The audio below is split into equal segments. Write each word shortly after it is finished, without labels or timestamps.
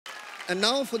And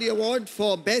now for the award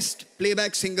for Best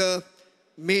Playback Singer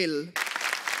Male.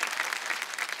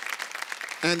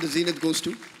 And the zenith goes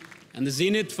to? And the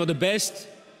zenith for the Best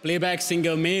Playback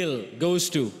Singer Male goes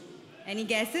to? Any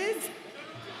guesses?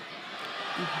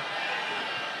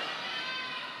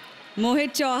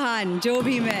 Mohit Chauhan, Jo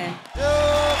Bhi Main.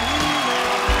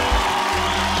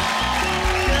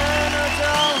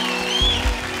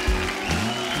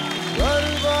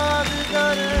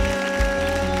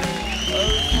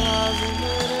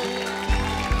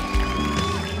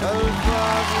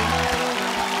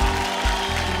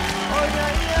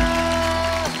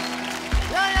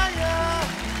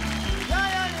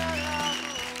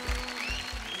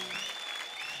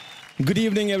 Good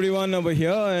evening, everyone over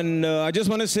here, and I just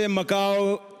want to say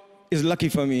Macau is lucky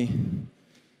for me.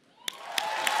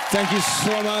 Thank you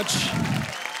so much.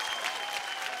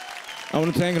 I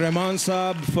want to thank Rahman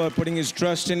Saab for putting his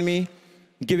trust in me,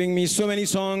 giving me so many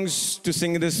songs to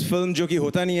sing in this film, जो कि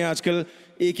होता नहीं है आजकल,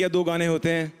 एक या दो गाने होते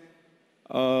हैं.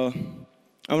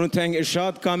 I want to thank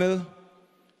Irshad Kamil,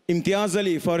 Imtiaz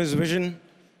Ali for his vision,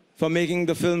 for making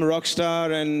the film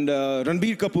Rockstar, and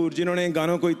Ranbir Kapoor, जिन्होंने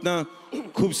गानों को इतना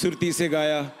खूबसूरती से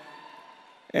गाया.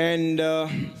 And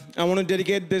I want to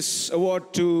dedicate this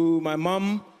award to my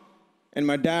mom and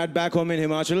my dad back home in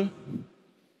Himachal.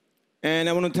 And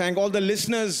I want to thank all the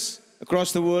listeners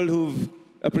across the world who've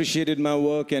appreciated my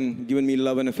work and given me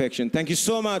love and affection. Thank you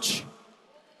so much.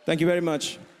 Thank you very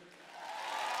much.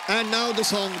 And now the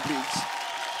song, please.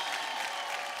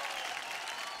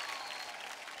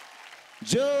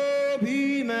 जो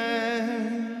भी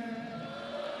मैं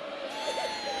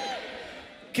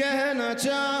कहना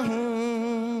चाहूं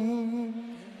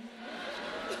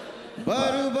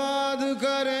बर्बाद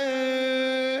करे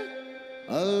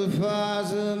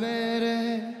अल्फाज मेरे.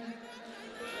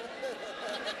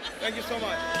 Thank you so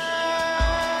much.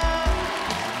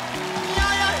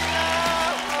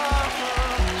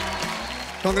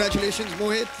 Congratulations,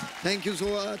 Mohit. Thank you,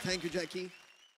 Zoa. Thank you, Jackie.